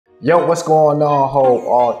Yo, what's going on? Hope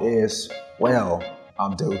all is well.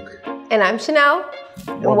 I'm Duke. And I'm Chanel.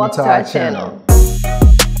 And welcome to our channel.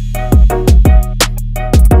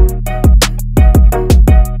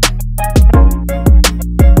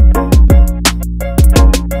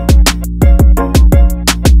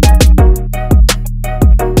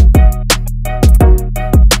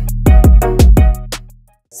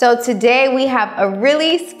 So today we have a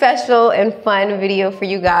really special and fun video for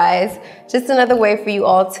you guys. Just another way for you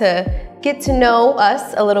all to get to know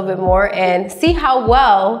us a little bit more and see how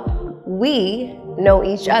well we know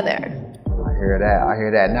each other. I hear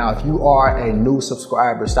that. Now, if you are a new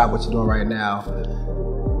subscriber, stop what you're doing right now.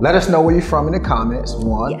 Let us know where you're from in the comments,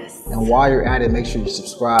 one. Yes. And while you're at it, make sure you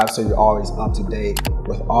subscribe so you're always up to date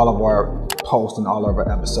with all of our posts and all of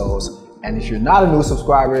our episodes. And if you're not a new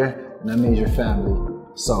subscriber, that means you're family.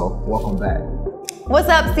 So, welcome back. What's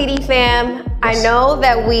up, CD fam? I know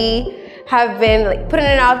that we have been putting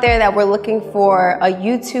it out there that we're looking for a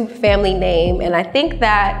YouTube family name, and I think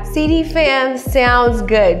that CD fam sounds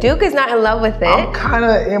good. Duke is not in love with it. I'm kind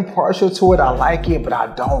of impartial to it. I like it, but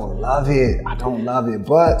I don't love it.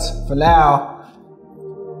 But for now,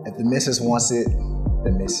 if the missus wants it,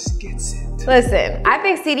 the missus gets it. Listen, I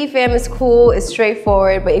think CD fam is cool, it's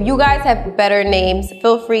straightforward, but if you guys have better names,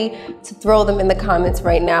 feel free to throw them in the comments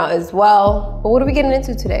right now as well. But what are we getting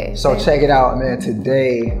into today? So check it out, man.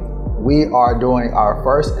 Today, we are doing our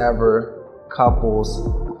first ever couples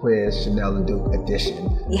quiz, Chanel and Duke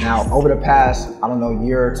edition. Yes. Now, over the past,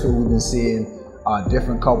 year or two, we've been seeing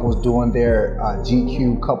different couples doing their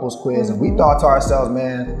GQ couples quiz, and we thought to ourselves,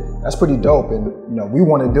 man, that's pretty dope, and we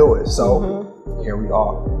want to do it. So here we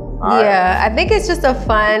are. Yeah, I think it's just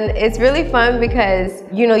it's really fun because,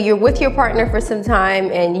 you're with your partner for some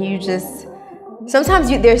time and sometimes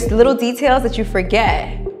there's little details that you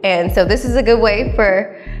forget. And so this is a good way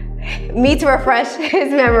for me to refresh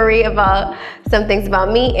his memory about some things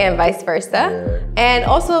about me and vice versa. Yeah. And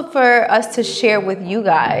also for us to share with you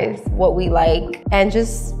guys what we like and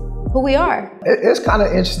just who we are. It's kind of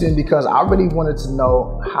interesting because I really wanted to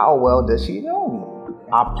know, how well does she know me?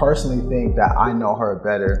 I personally think that I know her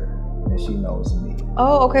better than she knows me.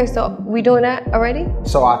 Oh, okay, so we doing that already?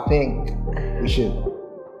 So I think we should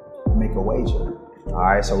make a wager. All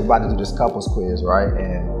right, so we're about to do this couples quiz, right?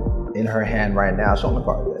 And in her hand right now, show them the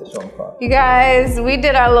card. Yeah, show them the card. You guys, we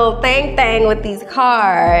did our little thing with these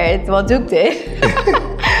cards. Well, Duke did.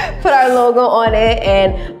 Put our logo on it,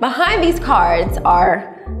 and behind these cards are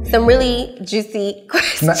some really juicy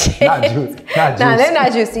questions. Not juicy. No, they're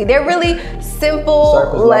not juicy. They're really simple,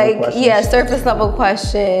 surface level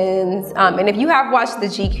questions. And if you have watched the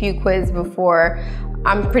GQ quiz before,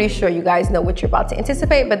 I'm pretty sure you guys know what you're about to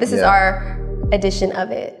anticipate, but this is our edition of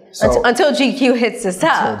it. So, until GQ hits us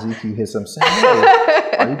up. Until GQ hits them.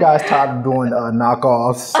 Hey, are you guys tired of doing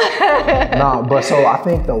knockoffs? No, but so I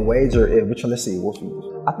think the wager is, let's see,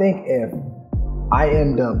 I think if I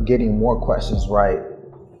end up getting more questions right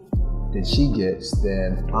than she gets,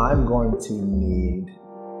 then I'm going to need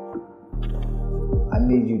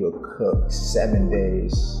you to cook 7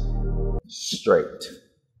 days straight.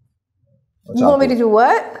 You want me to do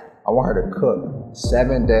what? I want her to cook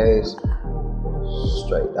 7 days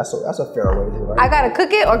straight. That's a fair wager, right? I gotta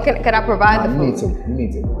cook it, or can I provide the food? You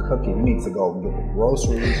need to cook it. You need to go get the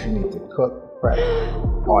groceries. You need to cook, prep,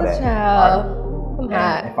 all that. Child, I'm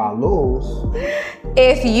hot. If I lose,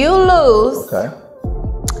 if you lose, okay,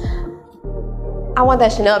 I want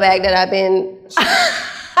that Chanel bag that I've been.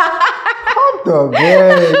 Pump the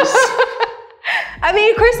brakes. I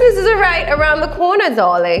mean, Christmas is right around the corner,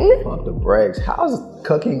 darling. Pump the brakes. How's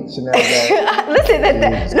cooking Chanel bag? Listen,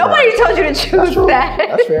 nobody told you to choose that.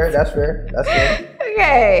 That's fair.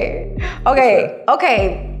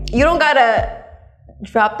 Okay. You don't gotta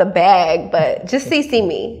drop the bag, but just CC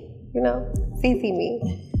me. CC me,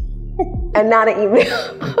 and not an email.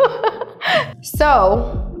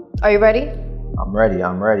 So, are you ready? I'm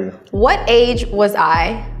ready. What age was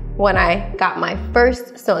I when I got my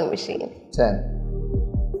first sewing machine? 10.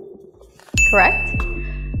 Correct.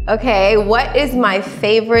 Okay, what is my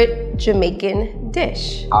favorite Jamaican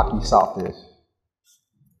dish? Aki soft dish.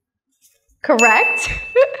 Correct.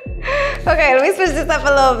 Okay, let me switch this up a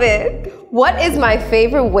little bit. What is my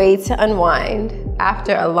favorite way to unwind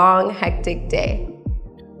after a long, hectic day?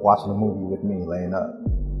 Watching a movie with me, laying up.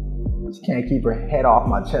 She can't keep her head off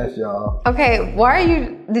my chest, y'all. Okay,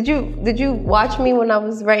 did you watch me when I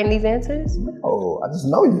was writing these answers? No, I just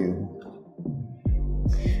know you.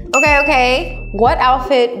 Okay. What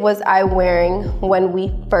outfit was I wearing when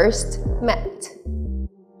we first met? You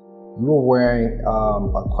were wearing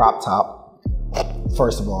a crop top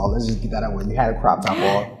First of all, let's just get that out way. You had a crop top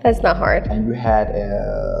on. That's not hard. And you had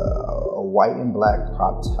a white and black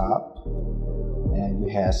crop top. And you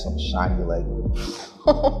had some shiny leggings.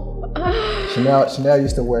 Chanel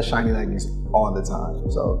used to wear shiny leggings all the time.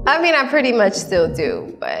 So I mean, I pretty much still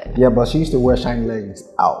do, but yeah, but she used to wear shiny leggings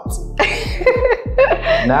out.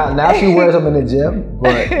 now she wears them in the gym,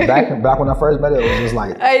 but back when I first met her, it was just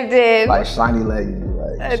like I did like shiny leggings.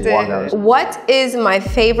 Like, I did. What is my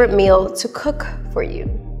favorite meal to cook for you?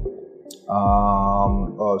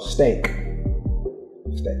 Steak.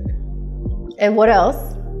 And what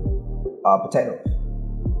else? Potatoes.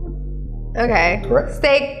 Okay. Correct.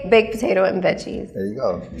 Steak, baked potato, and veggies. There you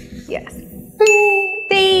go. Yes.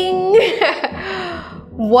 Ding.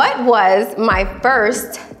 What was my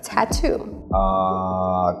first tattoo?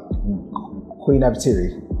 Queen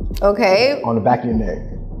Nefertiti. Okay. On the back of your neck.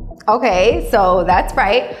 Okay, so that's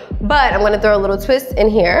right. But I'm gonna throw a little twist in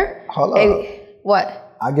here. Hold on.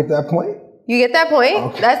 What? I get that point? You get that point.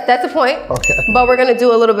 Okay. That's a point. Okay. But we're gonna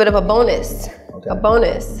do a little bit of a bonus. Okay. A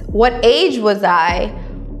bonus. What age was I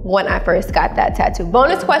when I first got that tattoo?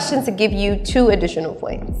 Bonus question to give you 2 additional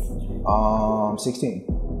points. 16.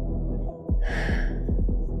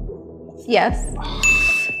 Yes.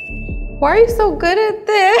 Why are you so good at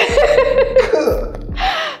this?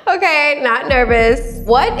 Okay, not nervous.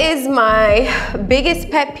 What is my biggest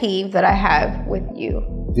pet peeve that I have with you?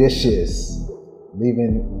 Dishes.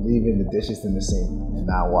 Leaving the dishes in the sink and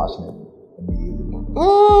not washing them immediately.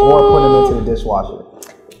 Or put them into the dishwasher.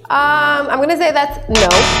 I'm gonna say that's no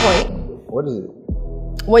point. What is it?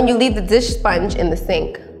 When you leave the dish sponge in the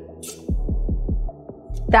sink.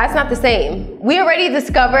 That's not the same. We already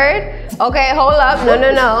discovered, okay, hold up,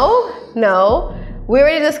 no. We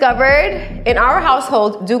already discovered in our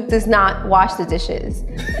household, Duke does not wash the dishes.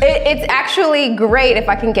 It's actually great if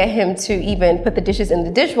I can get him to even put the dishes in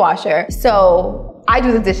the dishwasher. So I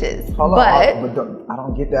do the dishes. Hold but on, I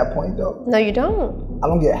don't get that point though. No, you don't. I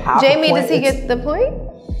don't get half Jamie, a point. does he get the point?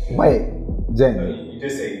 Wait, Jamie. You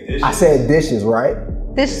just say dishes. I said dishes, right?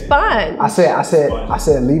 Dish sponge. I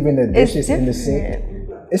said leaving the dishes in the sink.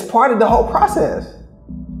 It's part of the whole process.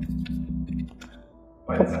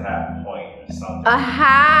 But it's a half point or something. A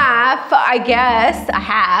half, I guess. A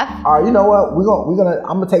half. All right, you know what?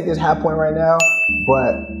 I'm gonna take this half point right now.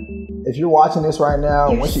 But if you're watching this right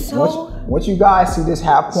now, once you guys see this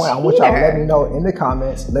half point, I want y'all to let me know in the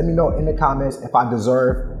comments. Let me know in the comments if I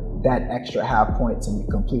deserve that extra half point to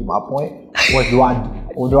complete my point, or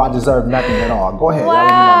do I deserve nothing at all? Go ahead.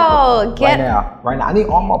 Wow. Right now. I need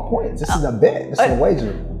all my points. This is a bet. This is a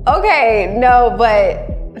wager. Okay, no, but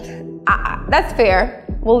that's fair.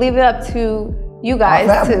 We'll leave it up to you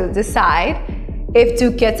guys to decide if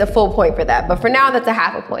Duke gets a full point for that. But for now, that's a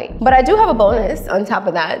half a point. But I do have a bonus on top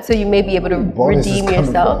of that, so you may be able to redeem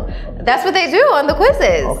yourself. That's what they do on the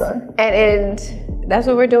quizzes. Okay. And that's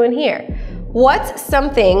what we're doing here. What's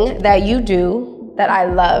something that you do that I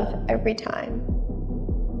love every time?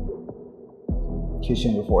 Kiss you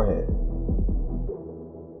on your forehead.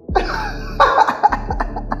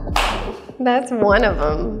 That's one of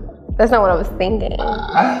them. That's not what I was thinking.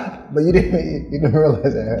 But you didn't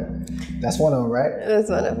realize that. That's one of them, right? That's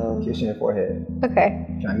one of them. Kiss you on your forehead. Okay.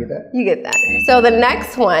 Can I get that? You get that. So the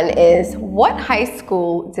next one is, what high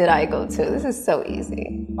school did I go to? This is so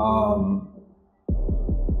easy.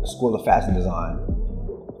 School of Fashion Design.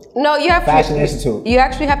 No, you have Fashion Institute. You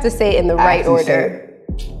actually have to say it in the right order.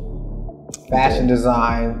 Fashion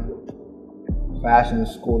Design. Fashion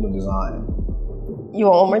School of Design. You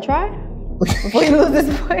want one more try? Before you lose this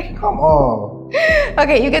point? Come on.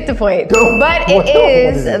 Okay, you get the point. But it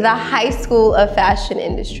is the High School of Fashion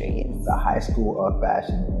Industries. The High School of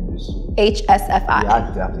Fashion Industry. HSFI. Yeah, I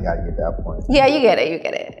definitely gotta get that point. Yeah, you get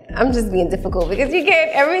it. I'm just being difficult because you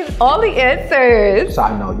get all the answers. So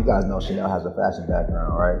I know, you guys know Chanel has a fashion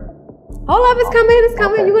background, right? Hold up, it's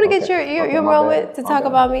coming. Okay, You want to get your moment to talk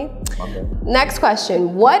about me? Okay. Next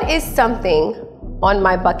question. What is something on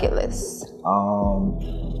my bucket list?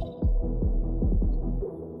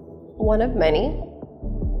 One of many.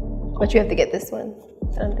 But you have to get this one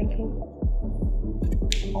that I'm thinking.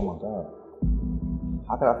 Oh my God.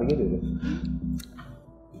 How could I forget it?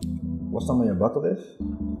 What's on your bucket list?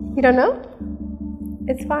 You don't know?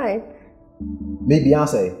 It's fine. Meet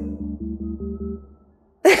Beyonce.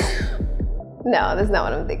 No, that's not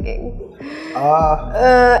what I'm thinking.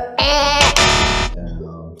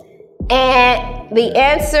 And the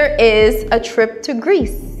answer is a trip to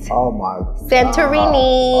Greece. Oh my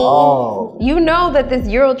Santorini. Oh. You know that this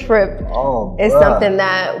Euro trip is something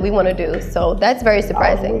that we want to do. So that's very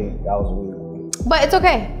surprising. That was weird. But it's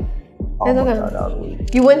okay. Oh It's my okay. God, that was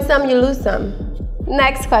weird. You win some, you lose some.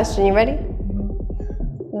 Next question. You ready?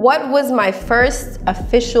 What was my first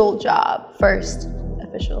official job? First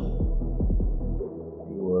official.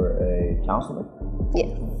 You were a counselor? Yes.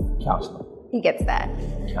 Counselor. He gets that.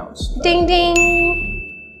 Counselor. Ding ding.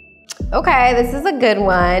 Okay, this is a good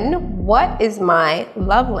one. What is my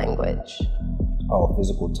love language? Oh,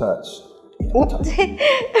 physical touch. We're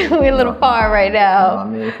a little far right now. I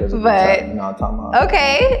mean, physical but touch. You know what I'm talking about?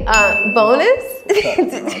 okay, bonus. Touch, you know what I'm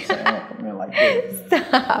saying? Come in like this.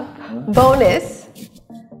 Stop.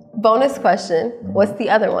 Bonus question. What's the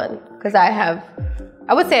other one? Because I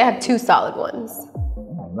would say I have 2 solid ones.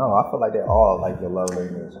 No, I feel like they're all like your love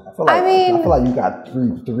language. I feel like you got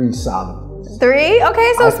three solid ones. 3?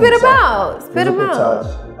 Okay, so spit them out. Spit them Physical out.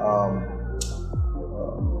 touch,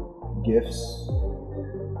 gifts,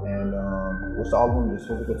 and what's all of them? Just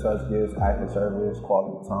physical touch, gifts, acts of service,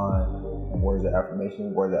 quality time, and words of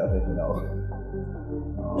affirmation. Words of affirmation,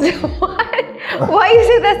 What? Why you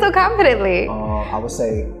say that so confidently? I would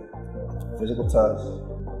say physical touch.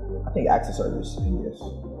 I think acts of service and gifts.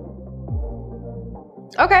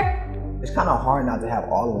 Okay. It's kind of hard not to have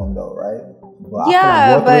all of them though, right? But Yeah,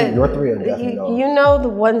 I feel like your but three are definitely those. you know the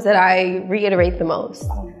ones that I reiterate the most. I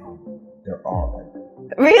don't know. They're all like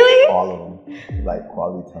Really? all of them, like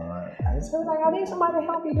quality time. I just feel like I need somebody to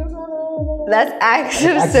help me do something. That's acts of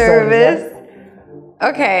Acts of service. service,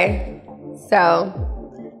 Okay. So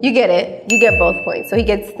you get it. You get both points. So he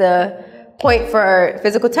gets the point for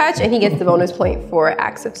physical touch and he gets the bonus point for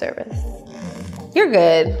acts of service. You're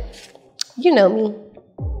good. You know me.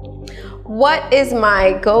 What is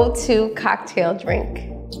my go-to cocktail drink?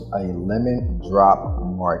 A lemon drop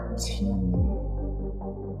martini.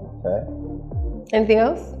 Okay. Anything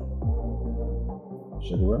else?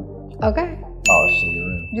 Sugar rim? Okay. Oh, sugar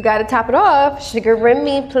rim. You gotta top it off. Sugar rim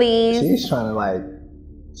me, please. She's trying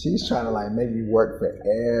to make me work for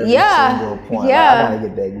every Yeah, single point. yeah. Like, I gotta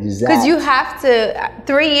get that exact. Because you have to,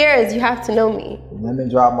 3 years, you have to know me. Lemon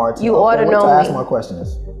drop martini. You ought to know Ask me. my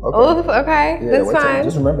questions. Okay. Oh, okay. Yeah, That's wait till- fine.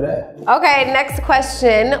 Just remember that. Okay, next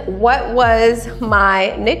question. What was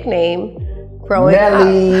my nickname growing up?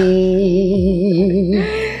 Nelly.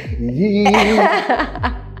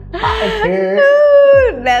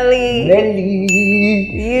 Ooh, Nelly. Nelly.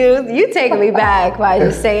 You take me back by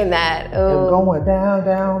just saying that. I'm Ooh. going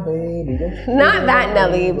down, baby. Not that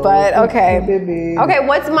Nelly, but okay. Baby. Okay,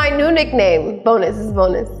 what's my new nickname? Bonus, this is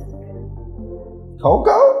bonus.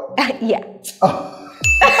 Coco? Yeah. Oh.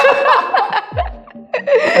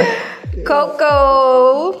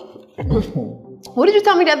 Coco. What did you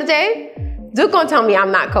tell me the other day? Duke gonna tell me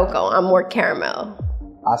I'm not Coco. I'm more caramel.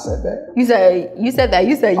 I said that. You said that.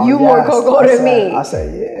 You said Oh, you more yes. Coco I than said, me. I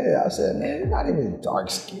said, yeah. I said, man, you're not even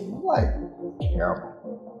dark skin. You're like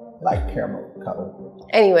caramel. Like caramel color.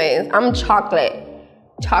 Anyways, I'm chocolate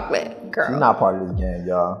girl. You're not part of this gang,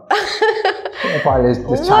 y'all. You're not part of this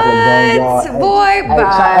chocolate gang, y'all. Boy,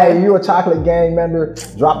 bye. Hey, you a chocolate gang member?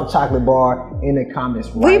 Drop a chocolate bar in the comments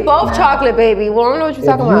right We both now. chocolate, baby. Well, I don't know what you're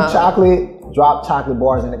talking If you about. chocolate, drop chocolate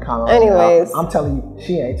bars in the comments. Anyways. I'm telling you,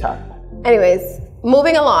 she ain't chocolate. Anyways,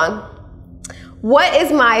 moving along. What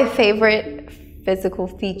is my favorite physical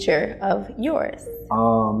feature of yours?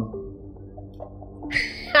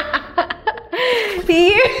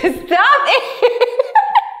 Stop it!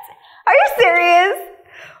 Are you serious?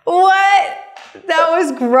 What? That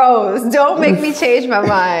was gross. Don't make me change my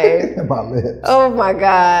mind. My lips. Oh my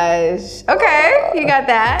gosh. Okay, you got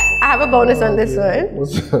that. I have a bonus on this one.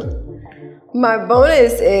 What's up? My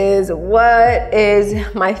bonus is, what is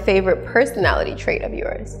my favorite personality trait of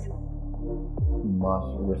yours?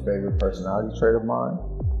 My favorite personality trait of mine?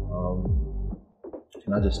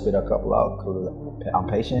 Can I just spit a couple out? Because I'm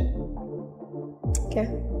patient. Okay.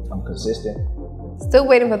 I'm consistent. Still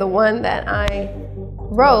waiting for the one that I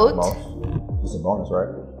wrote. It's a bonus, right?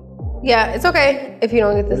 Yeah, it's okay if you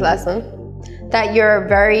don't get this last one. That you're a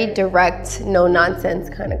very direct, no nonsense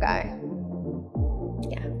kind of guy.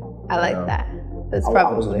 Yeah, I like that. That's I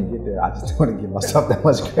was probably. gonna get there. I just don't want to give myself that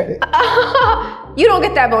much credit. You don't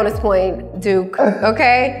get that bonus point, Duke.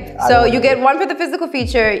 Okay, so you get 1 for the physical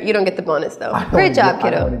feature. You don't get the bonus though. Great job, I don't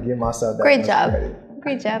kiddo. want to give myself that Great much job. credit.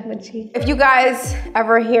 Great job, Munchie. If you guys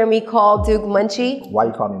ever hear me call Duke Munchie, Why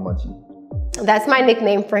you call me Munchie? that's my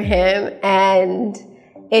nickname for him. And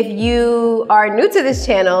if you are new to this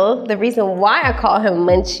channel, the reason why I call him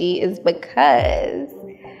Munchie is because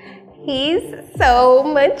he's so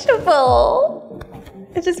munchable.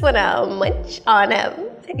 I just want to munch on him.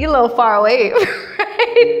 You're a little far away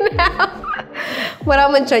right now, but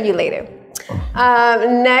I'll munch on you later.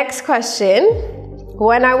 Next question.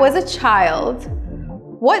 When I was a child,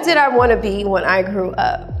 what did I want to be when I grew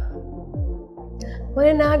up?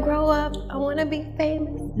 When I grow up, I want to be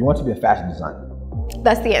famous. You want to be a fashion designer.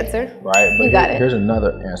 That's the answer. Right? But You got it. Here's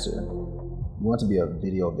another answer. You want to be a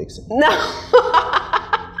video vixen. No.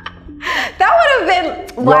 That would have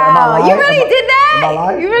been, Yo, wow. You really did Am I that?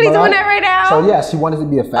 lying? You really Am I doing lying? that right now? So yeah, she wanted to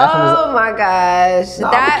be a fashion designer. Oh my gosh.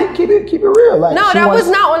 Nah, that but keep it real. Like, No, she that wants-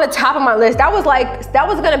 was not on the top of my list. That was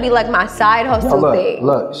gonna be like my side hustle No, thing.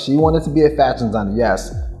 look, she wanted to be a fashion designer,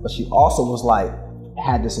 yes, but she also was like,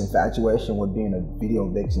 had this infatuation with being a video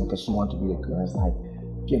vixen because she wanted to be a girl. It's like,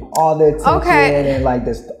 getting all the attention Okay. and like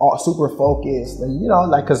this all super focused, and, you know,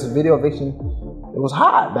 like, because video vixen, it was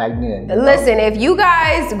hot back then. You know? Listen, if you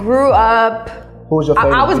guys grew up, Who was your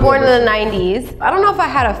favorite? I was video born in vixen? the 90s. I don't know if I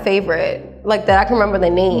had a favorite like that I can remember the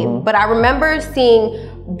name, Mm-hmm. but I remember seeing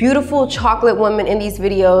beautiful chocolate women in these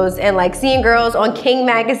videos and like seeing girls on King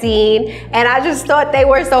magazine, and I just thought they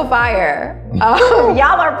were so fire.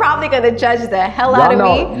 Y'all are probably gonna judge the hell out of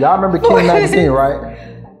me. Y'all remember King magazine, right?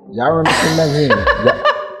 Y'all remember King magazine?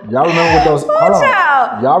 Y'all remember what those? Hold on.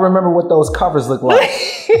 Child. Y'all remember what those covers look like?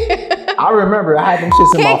 I remember. I had them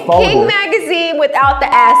shits in my folder. King magazine without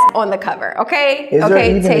the ass on the cover, okay? Is there okay,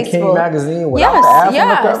 even a King tasteful. magazine without the ass on the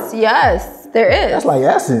cover? Yes, there is. That's like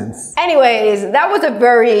Essence. Anyways, that was a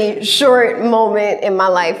very short moment in my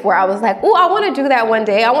life where I was like, oh, I want to do that one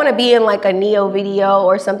day. I want to be in like a Neo video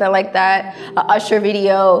or something like that, a Usher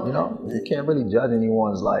video. You know, you can't really judge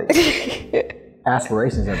anyone's like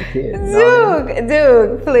aspirations as a kid. You know what I mean?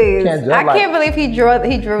 Dude, please. Can't judge I like- can't believe he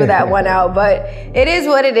drew that one out, but it is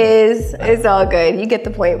what it is. It's all good. You get the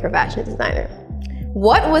point for fashion designer.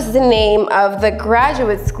 What was the name of the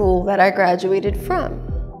graduate school that I graduated from?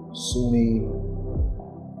 SUNY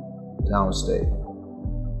Downstate.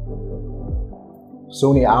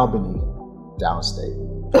 SUNY Albany Downstate.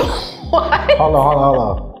 What? Hold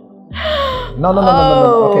on. No.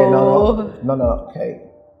 Okay, no.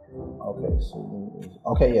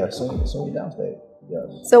 Okay, SUNY Downstate.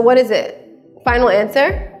 Yes. So what is it? Final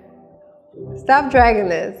answer? Stop dragging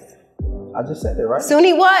this. I just said it, right?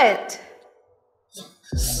 SUNY what?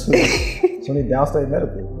 SUNY Downstate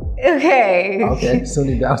Medical. Okay. Okay,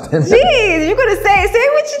 SUNY Downstate Medical. Jeez, you're gonna say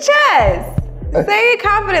it with your chest. Say it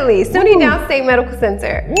confidently. SUNY Downstate Medical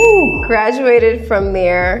Center. Woo. Graduated from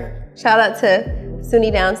there. Shout out to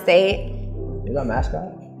SUNY Downstate. Was y'all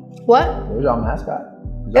mascot? What? Was y'all mascot?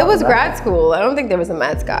 It was grad school. I don't think there was a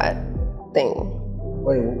mascot thing.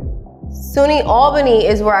 Wait, SUNY Albany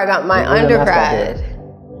is where I got my Where's the mascot undergrad.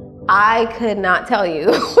 I could not tell you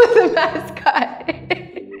what the mascot is.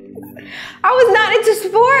 I was not into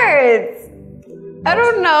sports. I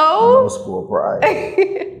don't know. no school pride.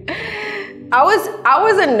 I was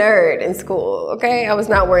a nerd in school, okay? I was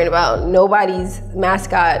not worried about nobody's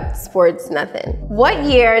mascot, sports, nothing. What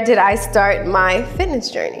year did I start my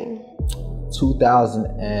fitness journey?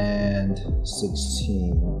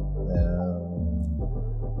 2016.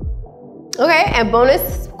 Okay, and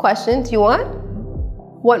bonus questions you want?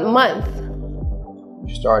 What month?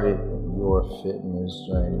 You started your fitness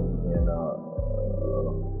journey in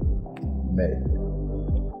May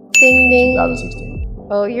Ding ding. 2016.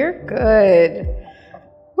 Oh, you're good.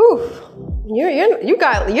 Whew.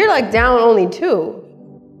 You're like down only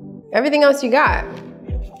 2. Everything else you got.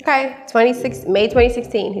 Okay, May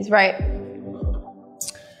 2016. He's right.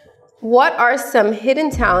 What are some hidden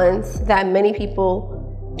talents that many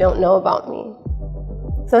people don't know about me?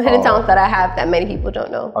 Some hidden talents that I have that many people don't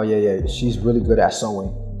know. Oh yeah. She's really good at sewing.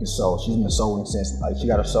 You can sew. She's been sewing since she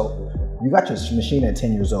got her sew. You got your machine at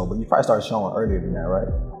 10 years old, but you probably started sewing earlier than that, right?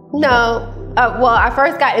 No. Well, I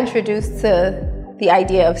first got introduced to the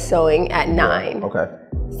idea of sewing at 9. Okay.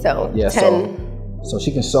 So Yeah. 10. So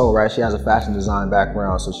she can sew, right? She has a fashion design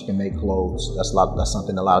background, so she can make clothes. That's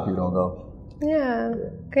something a lot of people don't know. Yeah.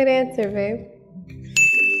 Good answer, babe.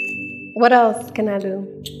 What else can I do?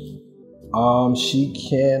 She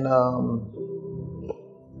can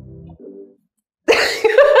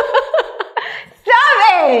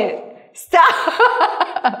Stop it!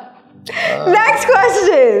 Stop! Next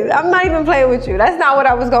question. I'm not even playing with you. That's not what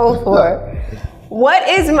I was going for. What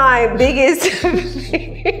is my biggest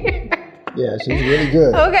fear? Yeah, she's really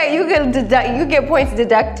good. Okay, you get points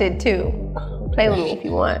deducted too. Play with me if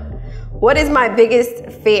you want. What is my biggest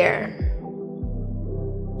fear?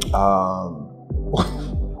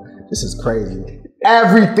 This is crazy.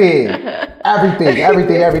 Everything. You're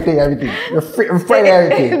afraid of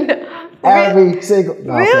everything. Every single.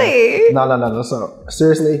 No, Really? No. So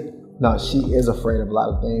seriously, no. She is afraid of a lot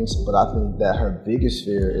of things, but I think that her biggest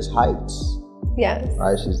fear is heights. Yes.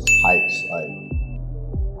 Right? She's heights. Like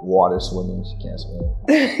water swimming. She can't swim.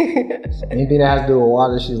 Anything that has to do with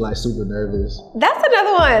water, she's like super nervous. That's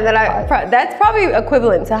another one that that's probably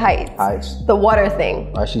equivalent to heights. Heights. The water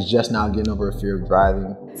thing. Right, she's just now getting over her fear of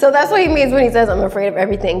driving. So that's what he means when he says I'm afraid of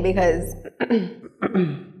everything, because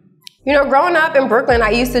you know, growing up in Brooklyn, I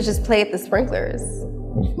used to just play at the sprinklers.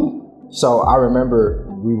 So I remember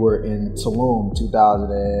we were in Tulum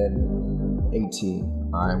 2018.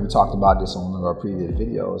 All right, we talked about this on one of our previous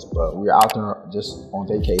videos, but we were out there just on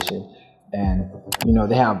vacation, and you know,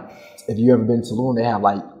 they have, if you ever been to Tulum, they have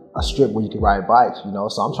like a strip where you can ride bikes, you know.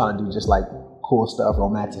 So I'm trying to do just like cool stuff,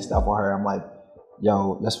 romantic stuff with her. I'm like,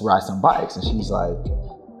 yo, let's ride some bikes, and she's like,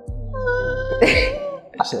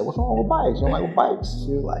 I said, what's wrong with bikes? I'm like, with bikes?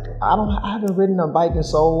 She was like, I haven't ridden a bike in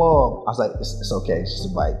so long. I was like, it's okay, it's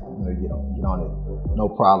just a bike, you know, get on it, no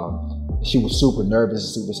problem. She was super nervous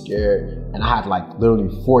and super scared, and I had to like literally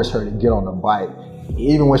force her to get on the bike.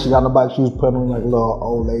 Even when she got on the bike, she was putting on like a little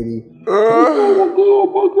old lady.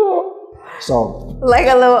 So like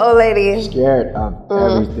a little old lady. Scared of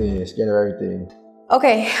everything, scared of everything.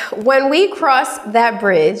 Okay, when we cross that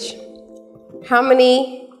bridge, how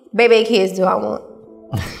many baby kids do I want?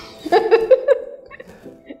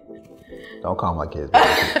 Don't call my kids.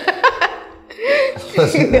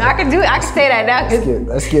 I can say that now.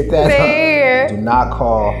 Let's get that. Fair. Do not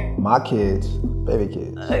call my kids baby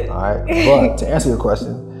kids. All right. But to answer your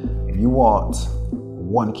question, you want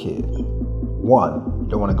one kid. One. You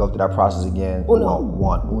don't want to go through that process again. Uno. You want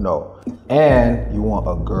one. Uno. And you want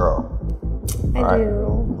a girl. All right. do.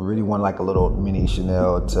 You really want like a little mini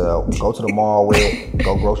Chanel to go to the mall with,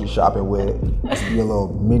 go grocery shopping with. Just be a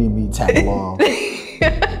little mini me tag along.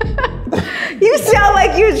 You sound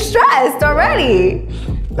like you're stressed already.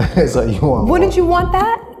 So you want? Wouldn't you want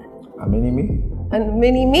that? A mini me? A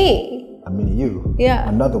mini me. A mini you? Yeah.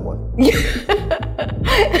 Another one.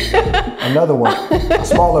 Another one. A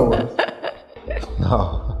smaller one.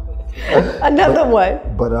 No. Another one.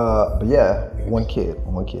 But yeah, one kid.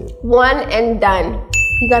 One and done.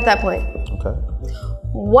 You got that point. Okay.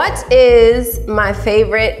 What is my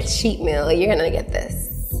favorite cheat meal? You're gonna get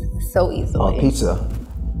this so easily. Pizza.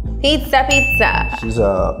 Pizza. She's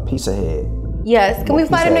a pizza head. Yes. Can we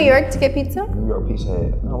fly to New York to get pizza? New York pizza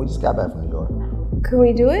head. No, we just got back from New York. Can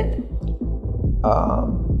we do it? I'll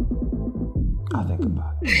think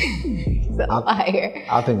about it. He's a liar.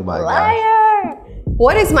 I'll think about it, guys. Liar.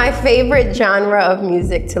 What is my favorite genre of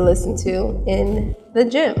music to listen to in the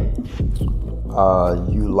gym?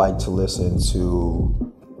 You like to listen to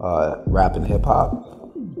rap and hip hop,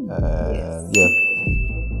 and yeah,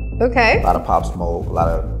 Okay. a lot of Pop Smoke, a lot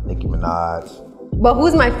of Nicki Minaj. But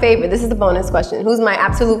who's my favorite? This is the bonus question. Who's my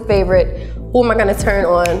absolute favorite? Who am I gonna turn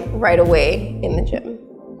on right away in the gym?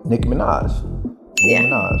 Nicki Minaj. Yeah. Nicki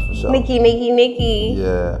Minaj for sure. Nikki.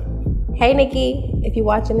 Yeah. Hey Nikki, if you're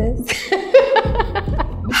watching this.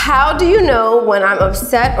 How do you know when I'm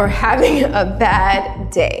upset or having a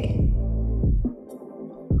bad day?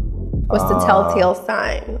 What's the telltale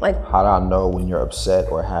sign? Like, How do I know when you're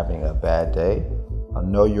upset or having a bad day? I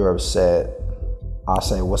know you're upset. I'll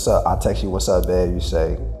say, what's up? I'll text you, what's up, babe? You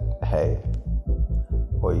say, hey.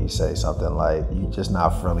 Or you say something like, you just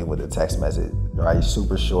not friendly with the text message, right?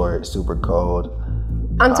 Super short, super cold.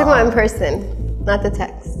 I'm talking about in person, not the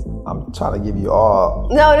text. I'm trying to give you all.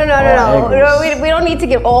 No. angles. We don't need to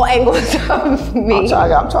give all angles of me. I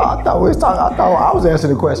thought we was talking. I thought I was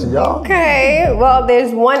answering the question, y'all. Okay, well,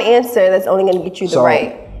 there's one answer that's only gonna get you the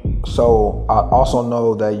right. So I also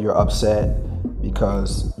know that you're upset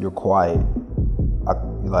because you're quiet.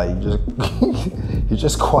 You're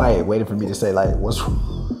just quiet, waiting for me to say like, what's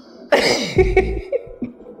wrong?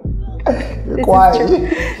 You're quiet.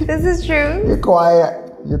 This is true. You're quiet.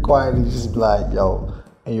 You're quiet, and you just be like, yo.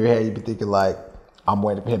 In your head, you be thinking like, I'm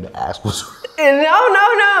waiting for him to ask what's wrong.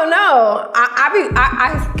 No.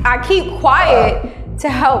 I keep quiet to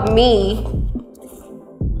help me.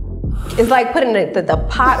 It's like putting the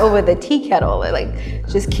pot over the tea kettle, like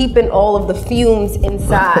just keeping all of the fumes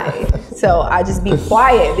inside. So I just be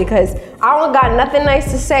quiet because I don't got nothing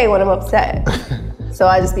nice to say when I'm upset. So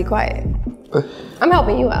I just be quiet. I'm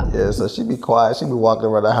helping you out. Yeah, so she be quiet. She be walking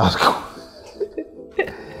around the house.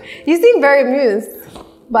 You seem very amused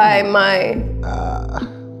by my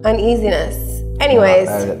uneasiness. Anyways.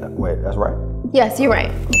 Wait, that's right? Yes, you're right.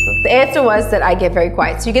 Okay. The answer was that I get very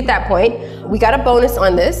quiet. So you get that point. We got a bonus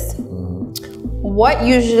on this. What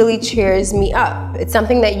usually cheers me up? It's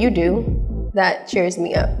something that you do that cheers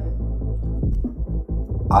me up.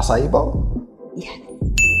 Acai bowl? Yes.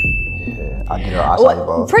 Yeah, I get her acai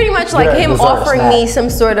bowl. Pretty much like him offering me some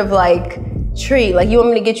sort of like treat. Like, you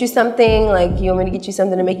want me to get you something? Like, you want me to get you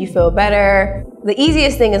something to make you feel better? the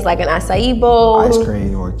easiest thing is like an acai bowl. Ice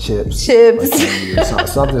cream or chips. Like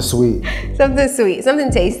something sweet. Something sweet,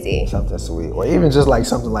 something tasty. Something sweet. Or even just like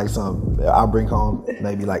something like I'll bring home,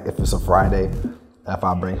 maybe like if it's a Friday, if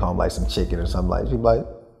I bring home like some chicken or something like, she'd be like,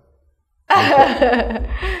 okay.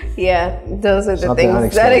 Yeah, those are the Something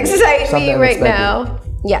things that excite Something me right unexpected. now.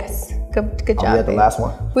 Yes, good job. Are we at the babe. last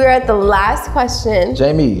one? We're at the last question.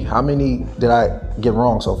 Jamie, how many did I get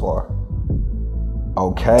wrong so far?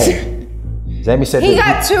 Okay. Jamie said He this.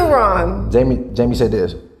 got 2 wrong. Jamie said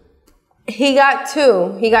this. He got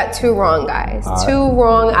 2. He got 2 wrong, guys. All right. 2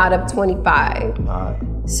 wrong out of 25. All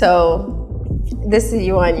right. So this is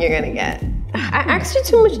one you're gonna get. I asked you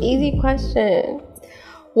too much easy questions.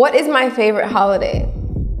 What is my favorite holiday?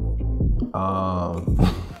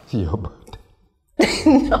 Your birthday.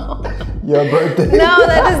 No. Your birthday. No,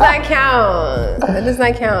 that does not count. That does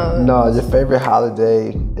not count. No, your favorite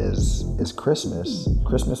holiday is Christmas.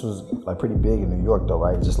 Christmas was like pretty big in New York though,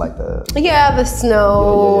 right? Just like the Yeah, the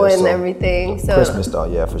snow Yeah. and So, everything. So Christmas though,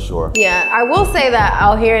 yeah, for sure. yeah, I will say that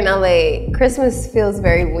out here in LA, Christmas feels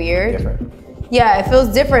very weird. Different. Yeah, it feels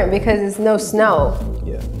different because it's no snow.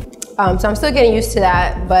 Yeah. So I'm still getting used to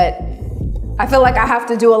that, but I feel like I have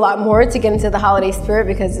to do a lot more to get into the holiday spirit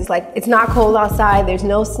because it's like, it's not cold outside, there's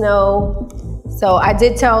no snow. So I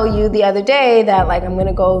did tell you the other day that like I'm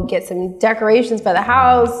gonna go get some decorations for the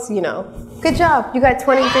house, you know. Good job, you got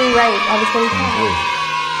 23 right out of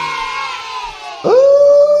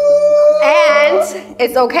 25. And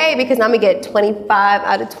it's okay because I'm gonna get 25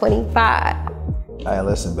 out of 25. Hey,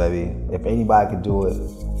 listen, baby. If anybody can do it,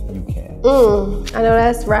 you can. I know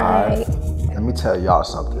that's right. Let me tell y'all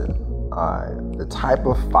something. Alright. The type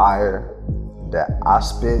of fire that I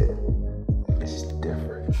spit is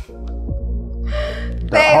different.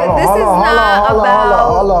 Babe, this is not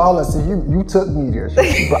about... Hold on. See, you took me there.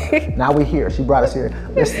 Now we here. She brought us here.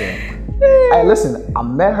 Listen. Hey, listen. I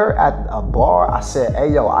met her at a bar. I said, hey,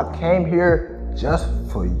 yo, I came here just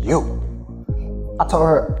for you. I told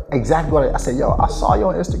her exactly what I said. Yo, I saw you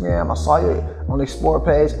on Instagram. I saw you on the Explore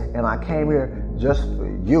page, and I came here just for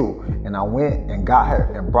you. And I went and got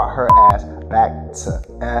her and brought her ass back to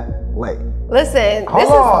LA. Listen,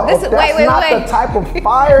 Hold on. this is If that's not the type of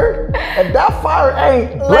fire, if that fire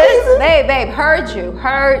ain't blazing. Babe, heard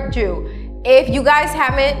you. If you guys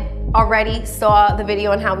haven't already saw the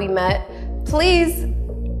video on how we met, please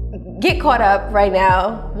get caught up right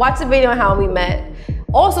now. Watch the video on how we met.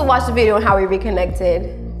 Also watch the video on how we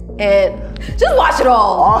reconnected. And just watch it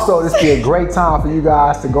all. Also, this would be a great time for you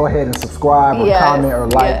guys to go ahead and subscribe or comment or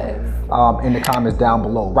like in the comments down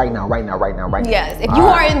below right now. Yes, if you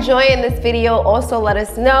are enjoying this video, also let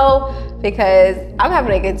us know because I'm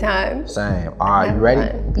having a good time. Same. All right, you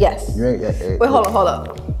ready? Fun. Yes. You ready? Wait, hold on.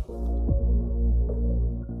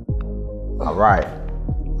 All right,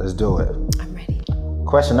 let's do it. I'm ready.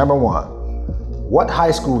 Question number 1. What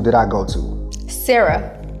high school did I go to?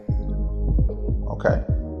 Sarah. Okay.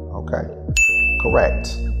 Correct.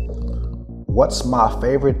 What's my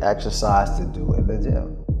favorite exercise to do in the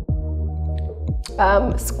gym?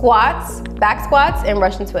 Squats, back squats, and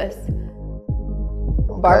Russian twists.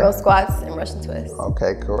 Barbell squats and Russian twists.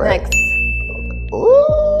 Okay, correct. Next.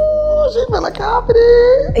 Ooh, she feeling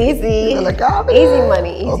confident. Easy. Feeling confident. Easy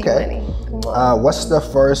money. Okay. Come on. What's the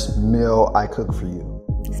first meal I cook for you?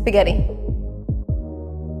 Spaghetti.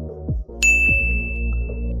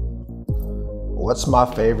 What's my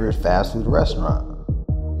favorite fast food restaurant?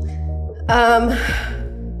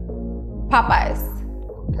 Popeyes.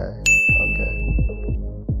 Okay.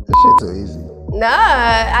 This shit too easy. Nah,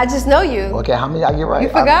 I just know you. Okay, how many I get right? You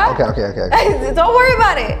forgot? Okay. Don't worry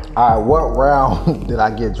about it. All right, what round did I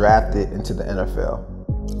get drafted into the NFL?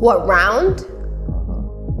 What round?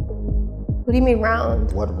 What do you mean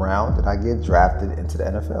round? What round did I get drafted into the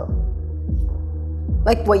NFL?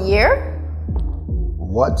 Like what year?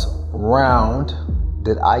 What round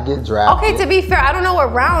did I get drafted? Okay, to be fair, I don't know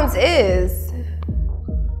what rounds is.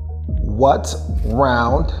 What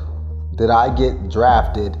round did I get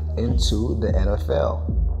drafted into the NFL?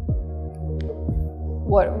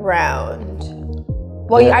 What round?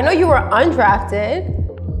 Well, I know you were undrafted.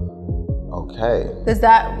 Okay. Does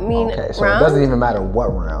that mean Okay, so round? it doesn't even matter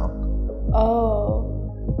what round. Oh.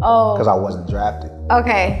 Because I wasn't drafted.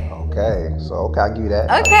 Okay. Okay, so I'll give you that.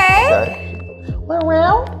 Okay. What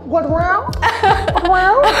round? What round?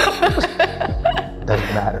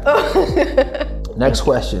 Doesn't matter. Next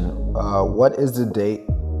question. What is the date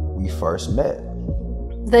we first met?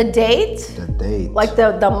 The date? The date. Like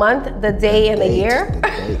the month, the day, and the year?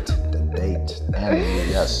 The date. And the year,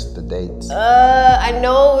 yes, the date. I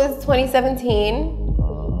know it was 2017.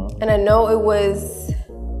 And I know it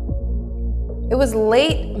It was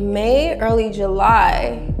late May, early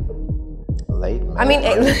July. Late May, I mean,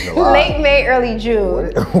 early July. late May, early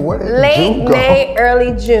June. Where did Late June go? May,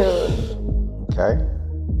 early June. Okay.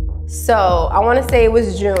 So I want to say it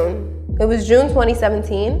was June. It was June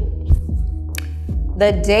 2017.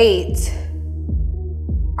 The date,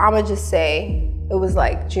 I'ma just say it was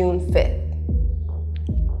like June 5th.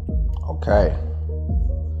 Okay.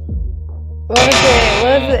 What was it?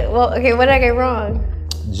 What was it? Well, okay, what did I get wrong?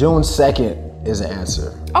 June 2nd is the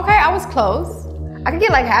answer. Okay, I was close. I could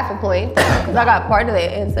get like half a point because I got part of the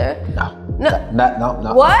answer. No. No.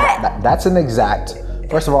 No. What? That's an exact.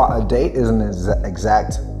 First of all, a date is an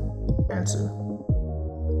exact answer.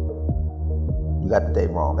 You got the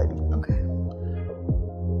date wrong, baby.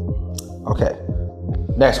 Okay.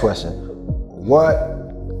 Next question. What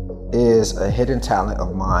is a hidden talent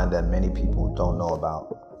of mine that many people don't know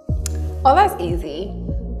about? Oh, that's easy.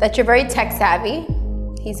 That you're very tech savvy.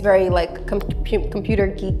 He's very like computer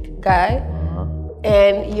geek guy.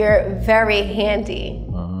 And you're very handy.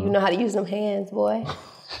 You know how to use them hands, boy.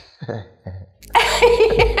 You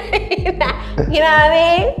know what I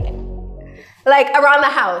mean? Like around the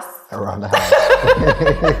house. Around the house.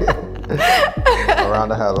 Around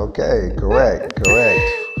the house. Okay, correct.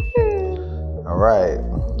 All right.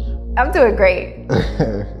 I'm doing great.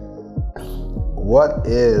 What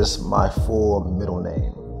is my full middle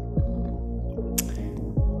name?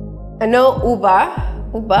 I know Uba,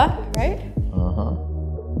 right?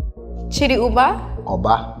 Chidi Uba?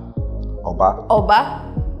 Oba.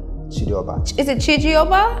 Oba? Chidi Oba. Is it Chiji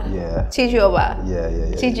Oba? Yeah. Chiji Oba. Yeah.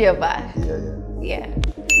 Chiji Oba. Yeah. Yeah.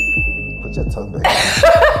 Put your tongue back.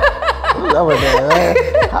 That was there, man.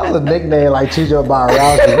 How's a nickname like Chidi Oba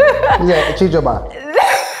around you? Yeah, Chidi Oba.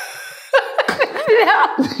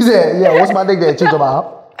 He said, yeah, what's my nickname, Chidi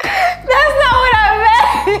Oba? That's not what I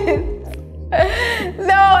meant.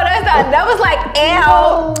 No, that's not. That was like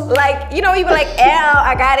L. Like, you know, you were like L,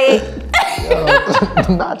 I got it.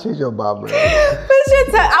 Not Chidi Oba, bro.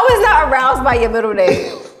 I was not aroused by your middle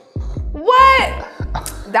name. What?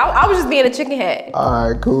 I was just being a chicken head. All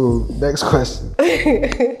right, cool. Next question.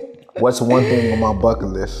 What's one thing on my bucket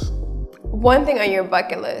list? One thing on your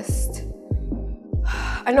bucket list.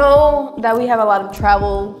 I know that we have a lot of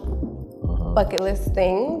travel bucket list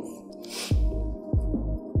things.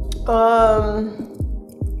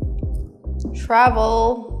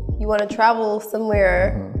 Travel. You want to travel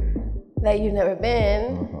somewhere that you've never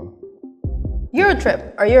been.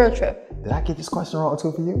 Eurotrip. Did I get this question wrong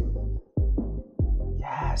too for you?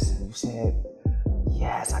 Yes, you said,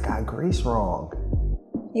 yes, I got Greece wrong.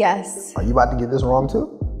 Yes. Are you about to get this wrong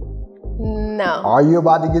too? No. Are you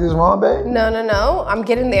about to get this wrong, babe? No. I'm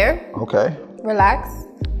getting there. Okay. Relax.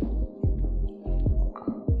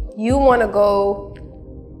 You want to go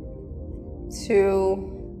to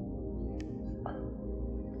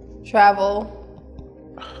travel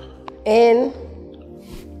in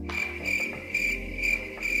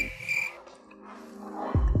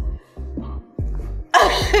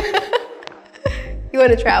you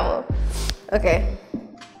want to travel. Okay.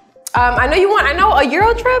 I know a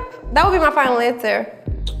Euro trip. That would be my final answer.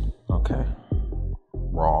 Okay.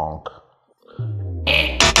 Wrong.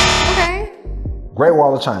 Okay. Great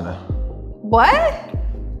Wall of China. What?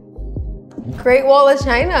 Great Wall of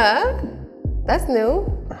China? That's new.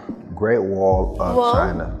 Great Wall of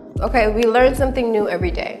China. Okay, we learn something new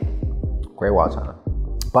every day. Great Wall of China.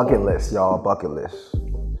 Bucket list, y'all. Bucket list.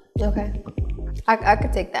 Okay. I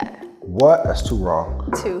could take that. What? That's two wrong.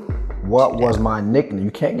 2. What was my nickname?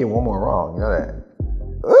 You can't get one more wrong. You know that.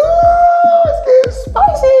 Ooh, it's getting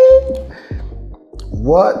spicy.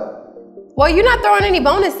 What? Well, you're not throwing any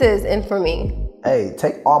bonuses in for me. Hey,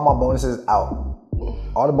 take all my bonuses out.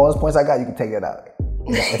 All the bonus points I got, you can take it out.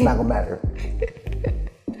 It's not gonna matter.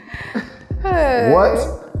 What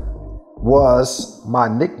was my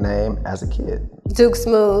nickname as a kid? Duke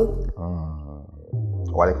Smooth.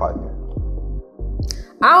 Why they call it that?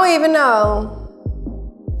 I don't even know.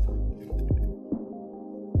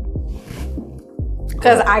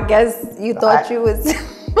 Because I guess you thought you was...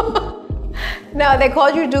 No, they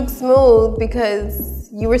called you Duke Smooth because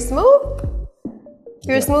you were smooth?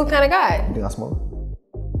 You're a smooth kind of guy. You think I'm smooth?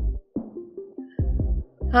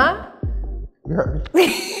 Huh? You heard me.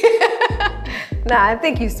 Nah, I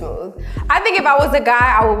think you smooth. I think if I was a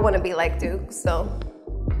guy, I would want to be like Duke, so.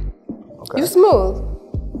 Okay. You smooth.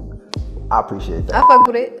 I appreciate that. I fuck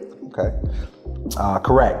with it. Okay.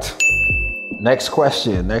 Correct. Next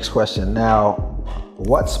question. Now,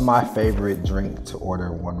 what's my favorite drink to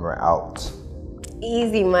order when we're out?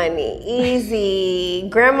 Easy money, easy.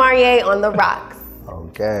 Grand Marnier on the rocks.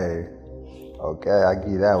 Okay, I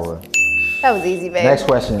give you that one. That was easy, babe. Next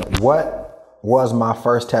question. What was my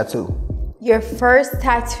first tattoo? Your first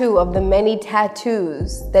tattoo of the many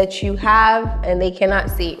tattoos that you have and they cannot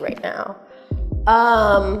see it right now.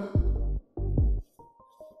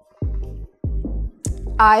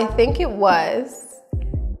 I think it was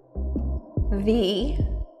the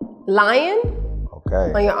lion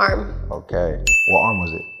Okay. on your arm. Okay. What arm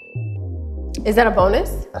was it? Is that a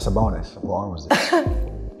bonus? That's a bonus. What arm was it?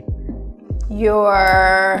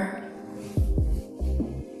 Your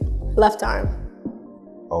left arm.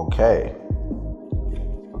 Okay.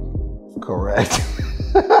 Correct.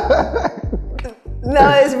 No,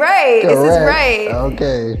 it's right. This is right.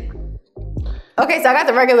 Okay. Okay, so I got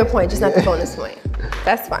the regular point, just not the bonus point.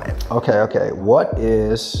 That's fine. Okay. What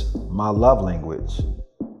is my love language?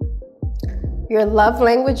 Your love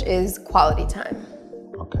language is quality time.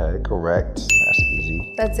 Okay, correct. That's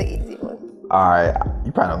easy. That's an easy one. All right,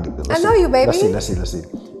 you probably don't get this. I know you, baby. Let's see.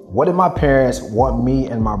 What did my parents want me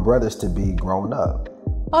and my brothers to be growing up?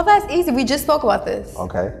 Oh, that's easy. We just spoke about this.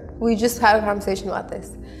 Okay. We just had a conversation about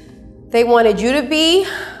this. They wanted you to be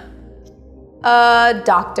a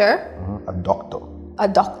doctor. A doctor. A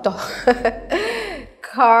doctor.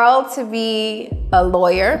 Carl to be a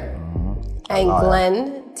lawyer. And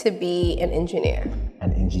Glenn to be an engineer.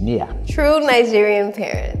 An engineer. True Nigerian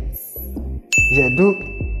parents. He said, dude,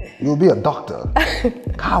 you'll be a doctor.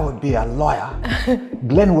 Carl would be a lawyer.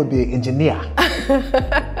 Glenn would be an engineer.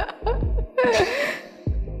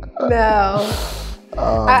 No.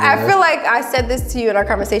 I feel like I said this to you in our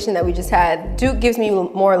conversation that we just had. Duke gives me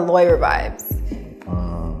more lawyer vibes.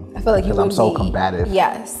 I feel like you would I'm so combative.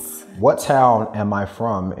 Yes. What town am I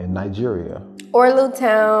from in Nigeria? Orlu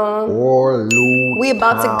Town. We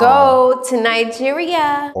about to go to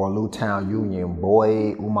Nigeria. Orlu Town Union,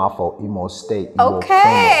 boy, Umafo, Imo State. Imo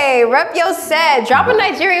Okay, rep your set. Drop a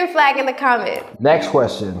Nigerian flag in the comment. Next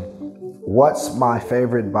question. What's my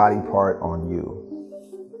favorite body part on you?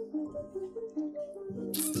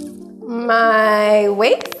 My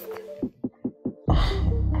waist?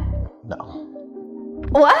 No.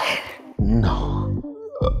 What? No.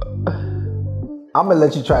 I'm gonna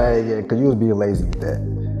let you try that again because you was being lazy with that.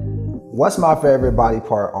 What's my favorite body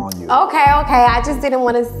part on you? Okay. I just didn't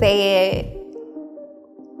want to say it.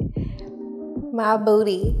 My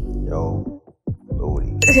booty. Yo,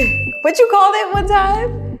 booty. What you called it one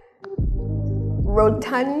time?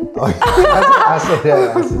 Rotund? I said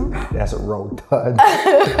that's a rotund.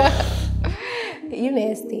 You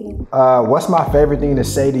nasty. What's my favorite thing to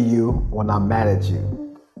say to you when I'm mad at you?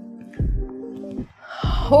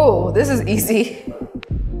 Oh, this is easy.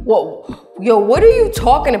 Whoa. Yo, what are you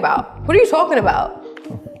talking about? What are you talking about?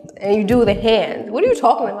 And you do the hand. What are you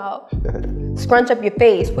talking about? Scrunch up your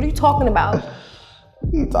face. What are you talking about?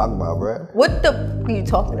 What are you talking about, bro? What the are you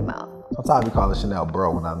talking about? Sometimes you call Chanel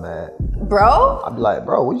bro when I'm mad. Bro? I'd be like,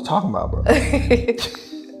 bro, what you talking about, bro? Mad.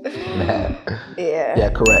 Yeah. Yeah,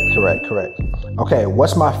 correct. Okay,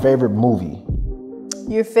 what's my favorite movie?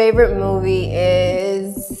 Your favorite movie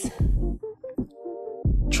is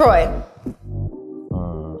Troy.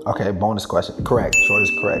 Okay, bonus question. Correct. Troy is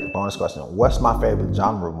correct. Bonus question. What's my favorite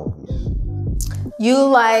genre of movies? You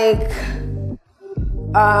like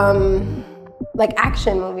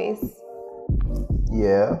action movies.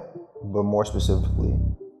 Yeah, but more specifically.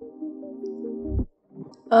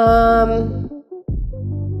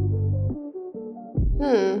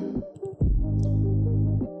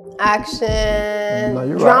 Action. No,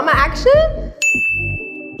 you're Drama right. action?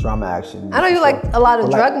 Drama action. I know you like a lot of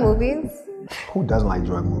But drug movies. Who doesn't like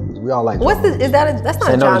drug movies? We all like What's drug the, is that a, that's not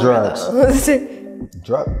Say a no genre drugs. though.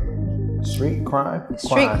 Drug? Street crime?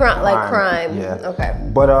 Street crime, like crime. Yeah. Okay.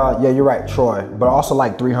 But yeah, you're right, Troy. But I also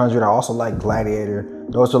like 300. I also like Gladiator.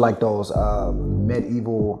 Those are like those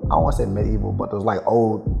medieval, I don't want to say medieval, but those like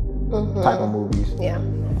old type of movies. Yeah.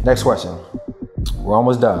 Next question. We're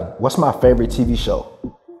almost done. What's my favorite TV show?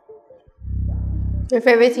 Your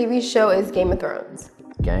favorite TV show is Game of Thrones.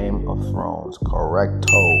 Game of Thrones. Correcto.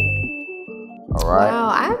 All right.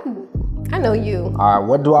 Wow, I know you. All right.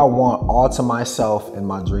 What do I want all to myself in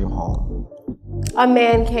my dream home? A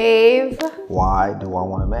man cave. Why do I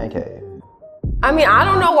want a man cave? I mean, I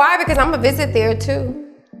don't know why because I'm gonna visit there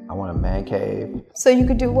too. I want a man cave. So you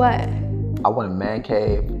could do what? I want a man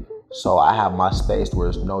cave so I have my space where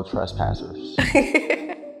there's no trespassers.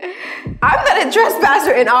 I'm not a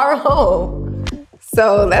trespasser in our home.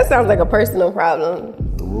 So that sounds like a personal problem.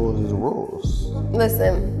 The rules is the rules.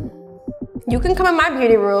 Listen, you can come in my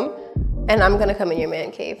beauty room and I'm gonna come in your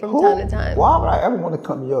man cave from time to time. Why would I ever want to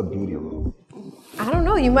come to your beauty room? I don't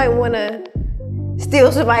know, you might wanna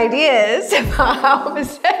steal some ideas about how I'm gonna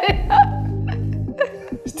set it up.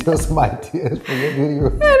 Steal some ideas from your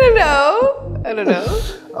video. I don't know.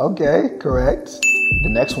 Okay, correct. The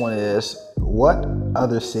next one is, what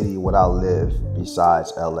other city would I live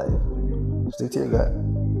besides LA? Stick to your gut.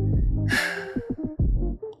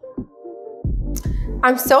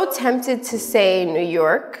 I'm so tempted to say New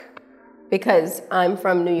York because I'm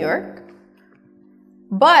from New York.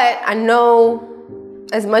 But I know,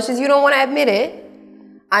 as much as you don't want to admit it,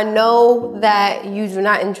 I know that you do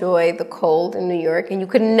not enjoy the cold in New York and you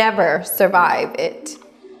could never survive it.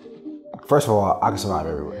 First of all, I can survive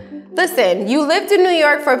everywhere. Listen, you lived in New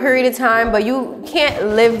York for a period of time, but you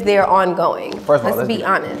can't live there ongoing. First of all, let's be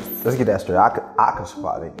honest. Let's get that straight. I can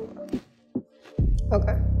survive anywhere.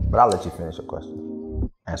 Okay. But I'll let you finish your question.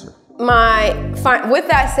 Answer. With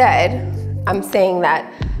that said, I'm saying that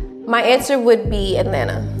my answer would be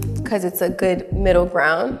Atlanta because it's a good middle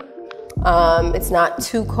ground. It's not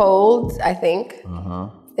too cold, I think.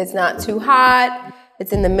 It's not too hot.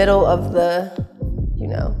 It's in the middle of the,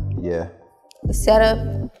 Yeah. the setup.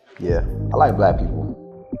 Yeah. I like black people.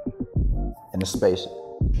 And the space.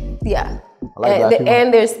 Yeah. I like black people.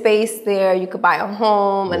 And there's space there. You could buy a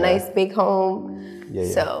home, a nice big home. Yeah.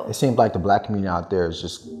 So it seems like the black community out there is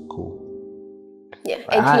just cool. yeah.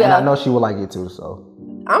 And I know she would like it too, so.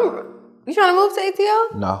 You trying to move to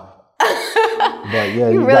ATL? No. But yeah,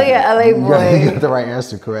 You're really an LA boy. You got the right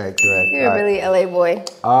answer, correct. You're really a LA boy.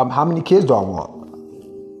 How many kids do I want?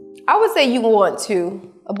 I would say you want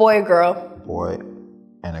two, a boy or girl. Boy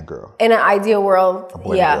and a girl. In an ideal world,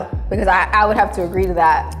 boy and a girl. because I would have to agree to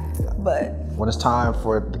that. But When it's time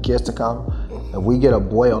for the kids to come, if we get a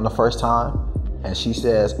boy on the first time and she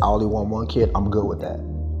says, I only want one kid, I'm good with that.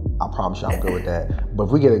 I promise you I'm good with that. But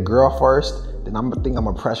if we get a girl first, then I'm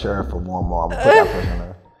gonna pressure her for one more. I'm gonna put that pressure on her.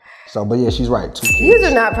 So, but yeah, she's right, 2 kids. you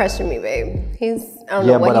do not pressure me, babe. I don't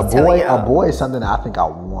know what he's telling you. A boy is something that I think I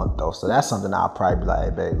want though. So that's something I'll probably be like,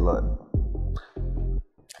 hey babe, look.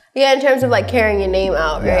 Yeah, in terms of like carrying your name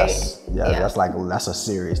out, right? Yes. Yeah, that's a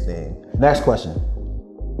serious thing. Next question.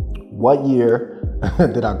 What year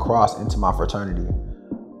did I cross into my fraternity?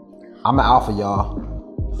 I'm an alpha, y'all.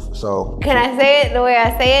 So Can I say it the way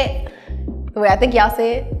I say it? The way I think y'all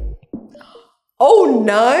say it?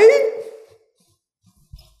 09?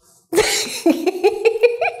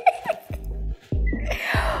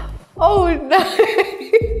 Oh,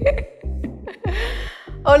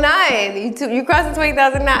 09. You crossed in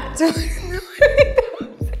 2009.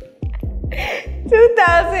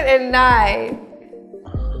 2009.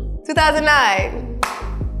 2009.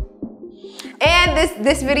 And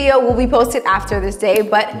this video will be posted after this day,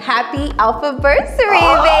 but happy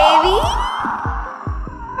Alphaversary, baby!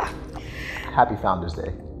 happy Founders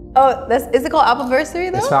Day. Oh, is it called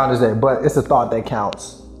Alphaversary though? It's Founders Day, but it's a thought that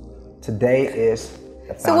counts. Today is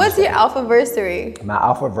So what's your Alphaversary? My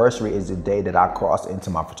Alphaversary is the day that I crossed into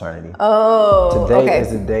my fraternity. Oh, Today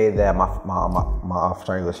is the day that my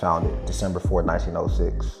fraternity was founded, December 4th,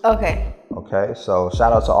 1906. Okay. Okay, so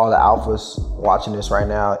shout out to all the alphas watching this right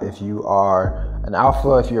now. If you are an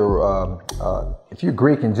alpha, if you're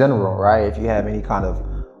Greek in general, right? If you have any kind of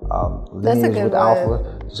lineage with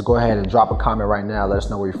alpha, just go ahead and drop a comment right now. Let us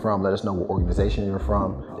know where you're from. Let us know what organization you're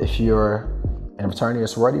from. If you're in a fraternity or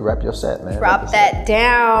sorority, rep your set, man. Drop that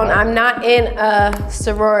down. Right. I'm not in a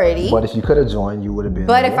sorority. But if you could have joined, you would have been.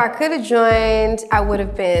 But if I could have joined, I would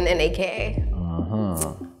have been an AKA.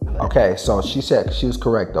 Okay, so she said, she was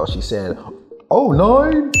correct though. She said,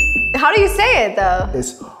 09. How do you say it though?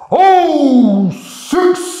 It's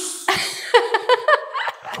 06.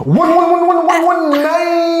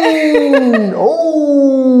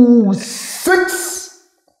 1111119. 06.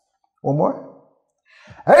 One more.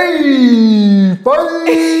 Hey,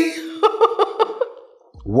 buddy.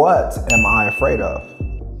 What am I afraid of?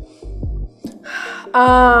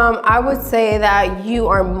 I would say that you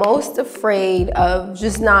are most afraid of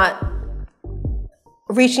just not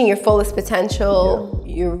reaching your fullest potential.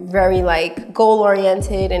 Yeah. You're very like goal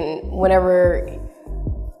oriented, and whenever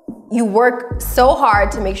you work so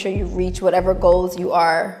hard to make sure you reach whatever goals you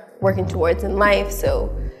are working towards in life, so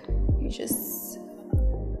you just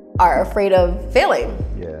are afraid of failing.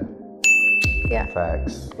 Yeah. Yeah.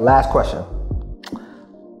 Facts. Last question.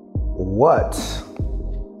 What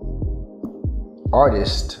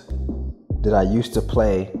artist did I used to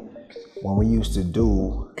play when we used to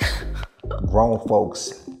do grown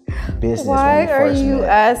folks business? Why when we are first you met?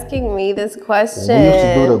 asking me this question? When we used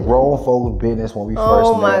to do the grown folks business when we first met.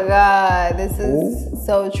 Oh my God, this is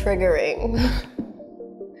so triggering.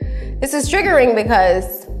 This is triggering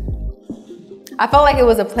because I felt like it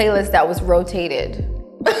was a playlist that was rotated.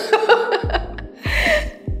 This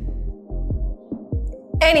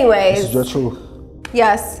Anyways. is your truth.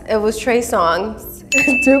 Yes, it was Trey Songz.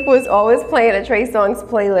 Duke was always playing a Trey Songz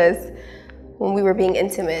playlist when we were being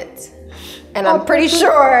intimate. And I'm pretty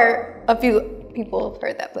sure a few people have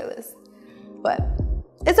heard that playlist. But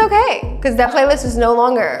it's okay, because that playlist is no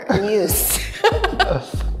longer in use.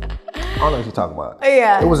 I don't know what you're talking about.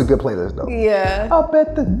 Yeah. It was a good playlist though. Yeah. I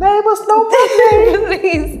bet the neighbors know my name.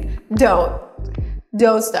 Please,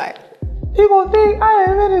 don't start. People think I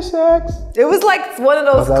have any sex. It was like one of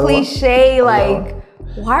those that the one? cliche, like,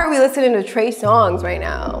 why are we listening to Trey Songz right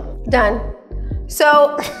now? Done.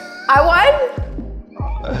 So, I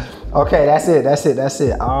won. Okay, that's it.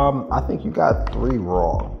 I think you got 3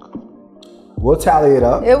 wrong. We'll tally it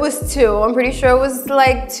up. It was 2. I'm pretty sure it was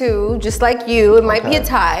like 2, just like you. It might be a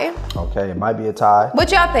tie. Okay, it might be a tie.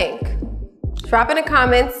 What y'all think? Drop in the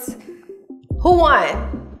comments. Who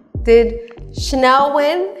won? Did Chanel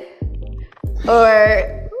win?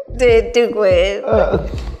 Or did Duke win?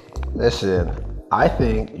 Listen, I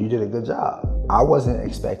think you did a good job. I wasn't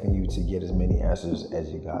expecting you to get as many answers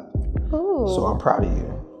as you got. Ooh. So I'm proud of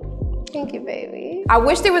you. Thank you, baby. I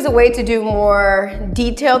wish there was a way to do more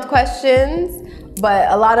detailed questions,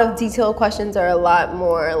 but a lot of detailed questions are a lot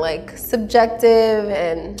more like subjective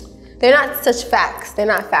and they're not such facts. They're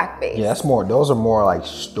not fact-based. Yeah, those are more like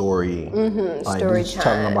story. Like story just time.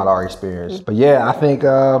 telling about our experience. But yeah, I think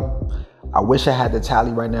I wish I had the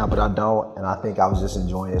tally right now, but I don't. And I think I was just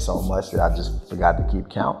enjoying it so much that I just forgot to keep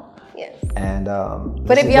count. Yes. And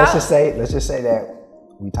But if y'all- let's just say that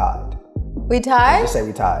we tied. We tied? Let's say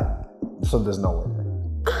we tied. So there's no winner.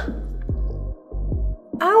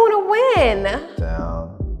 I want to win.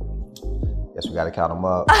 Damn. Guess we gotta count them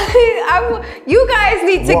up. You guys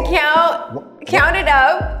need to What? count it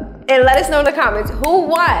up and let us know in the comments who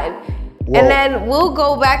won. Whoa. And then we'll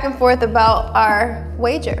go back and forth about our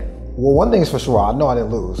wager. Well, one thing's for sure, I know I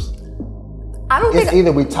didn't lose. I don't It's think.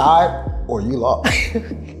 either we tied or you lost.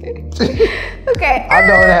 Okay. I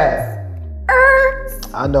know that. Er.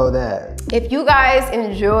 I know that. If you guys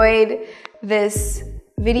enjoyed this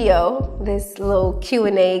video, this little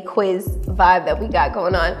Q&A quiz vibe that we got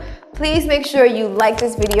going on, please make sure you like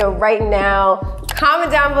this video right now. Comment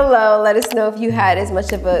down below. Let us know if you had as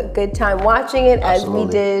much of a good time watching it as we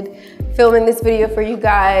Absolutely. did filming this video for you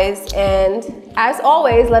guys. And as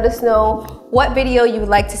always, let us know what video you would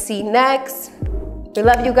like to see next. We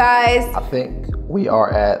love you guys. I think we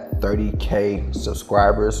are at 30K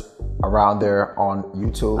subscribers around there on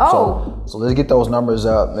YouTube. Oh. So let's get those numbers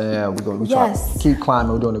up, man. We Yes. try to keep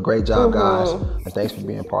climbing. We're doing a great job, guys. And thanks for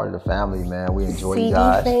being part of the family, man. We enjoy you CD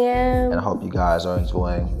guys. fam. And I hope you guys are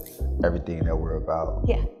enjoying everything that we're about.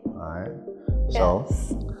 Yeah. All right. So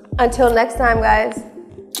Until next time, guys.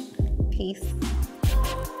 Peace.